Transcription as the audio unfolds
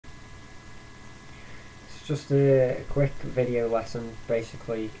just a quick video lesson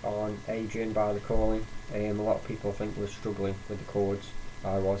basically on Adrianne by the Calling. A lot of people think we're struggling with the chords.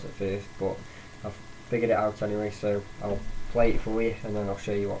 I was at first, but I've figured it out anyway, so I'll play it for you and then I'll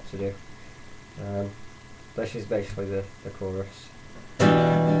show you what to do. This is basically the chorus.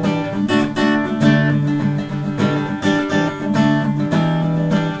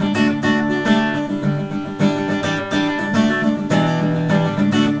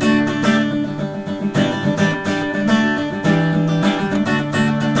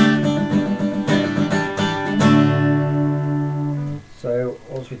 So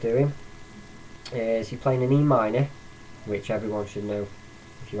all we're doing is you're playing an E minor, which everyone should know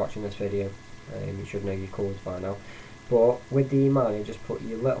if you're watching this video. You should know your chords by now. But with the E minor, just put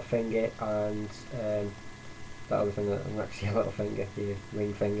your little finger and that other finger, next to your little finger, your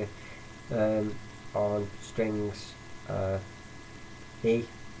ring finger, on strings E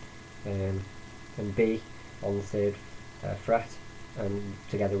and B on the third fret, and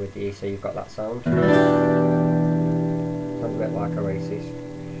together with the E, so you've got that sound. Sounds a bit like Oasis.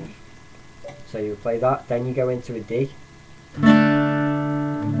 So you play that, then you go into a D. So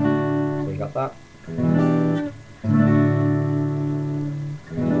you got that.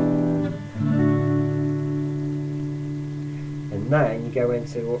 And then you go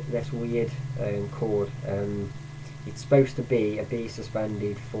into this weird chord. It's supposed to be a B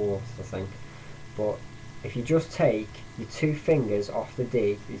suspended fourth, I think. But if you just take your two fingers off the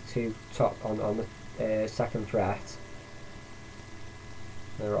D, your two top on the second fret,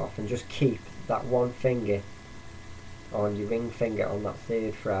 they're off, and just keep that one finger on your ring finger on that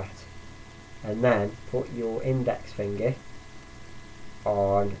third fret, and then put your index finger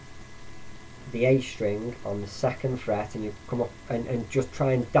on the A string on the second fret, and you come up and just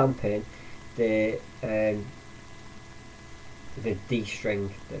try and dampen the D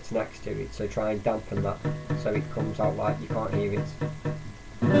string that's next to it. So try and dampen that so it comes out like you can't hear it.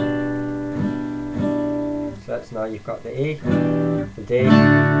 So that's, now you've got the E, the D,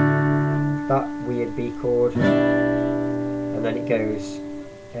 that weird B chord, and then it goes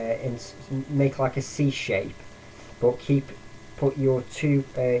make like a C shape, but put your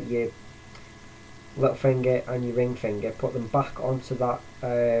your little finger and your ring finger, put them back onto that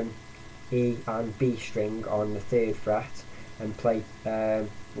E and B string on the third fret, and play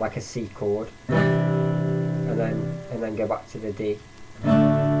like a C chord, and then go back to the D.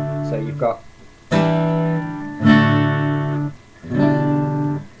 So you've got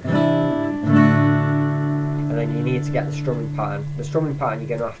you need to get the strumming pattern. The strumming pattern you're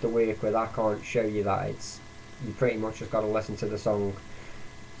going to have to work with. I can't show you that. You pretty much just got to listen to the song.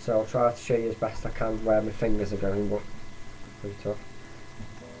 So I'll try to show you as best I can where my fingers are going, but pretty tough.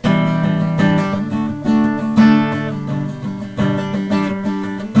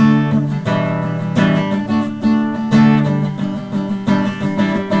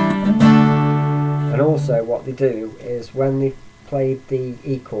 And also what they do is when they played the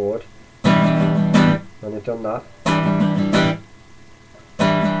E chord, when they've done that,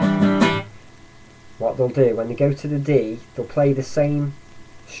 what they'll do when they go to the D, they'll play the same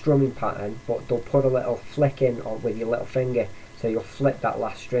strumming pattern, but they'll put a little flick in on with your little finger, so you'll flick that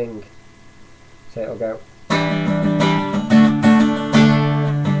last string, so it'll go.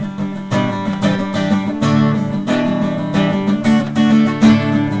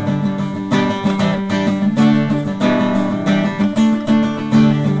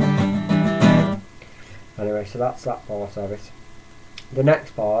 Anyway, so that's that part of it. The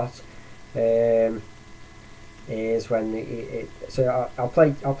next part is when so I'll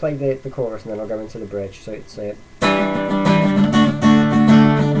play the chorus and then I'll go into the bridge. So it's I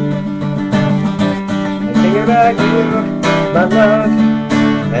think about you, my love,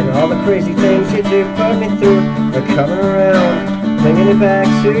 and all the crazy things you do put me through. We're coming around, bringing it back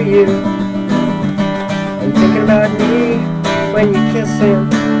to you. I'm thinking about me when you kiss him.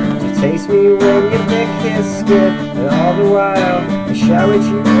 Taste me when you lick his skin, and all the while I showered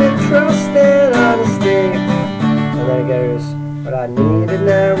you with trust and honesty. And then it goes, but I need it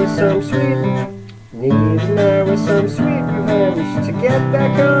now with some sweet revenge to get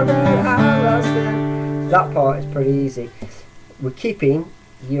back on that I lost it. That part is pretty easy. We're keeping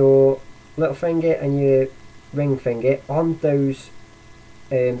your little finger and your ring finger on those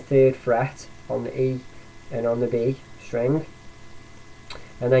third fret on the E and on the B string.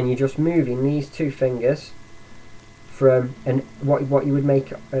 And then you're just moving these two fingers from what you would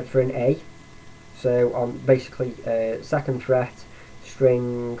make for an A. So on basically second fret,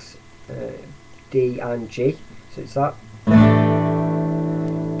 strings D and G. So it's that.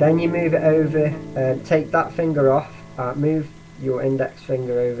 Then you move it over, take that finger off, move your index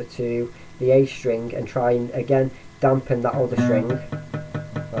finger over to the A string and try and again dampen that other string like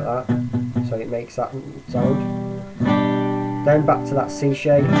that, so it makes that sound. Then back to that C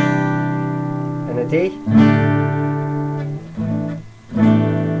shape and a D.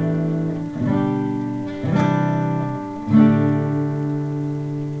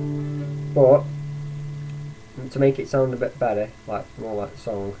 But to make it sound a bit better, like more like the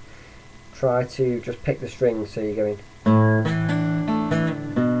song, try to just pick the strings so you're going.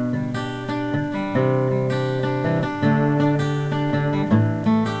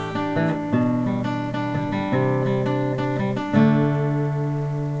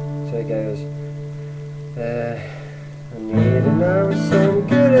 So it goes. I need to know some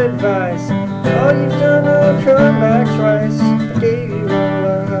good advice. All you've done will come back twice.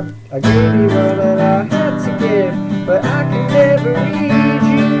 I gave you all that I had to give, but I can never read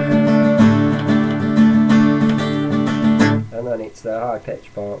you. And then it's the high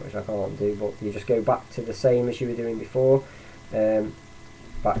pitch part, which I can't do, but you just go back to the same as you were doing before.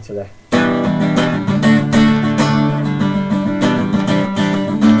 Back to the.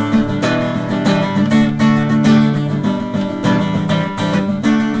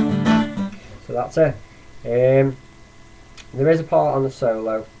 So that's it. There is a part on the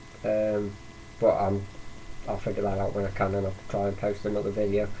solo, but I'll figure that out when I can, and I'll try and post another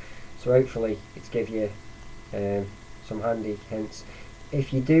video. So hopefully it's give you some handy hints.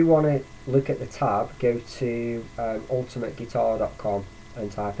 If you do want to look at the tab, go to ultimateguitar.com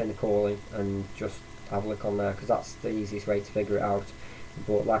and type in the calling and just have a look on there, because that's the easiest way to figure it out.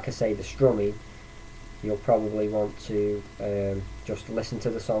 But like I say, the strumming, you'll probably want to just listen to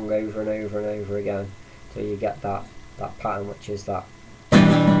the song over and over and over again till you get that pattern, which is that.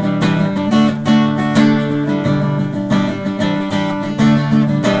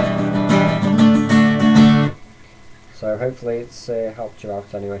 So hopefully it's helped you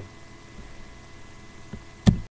out anyway.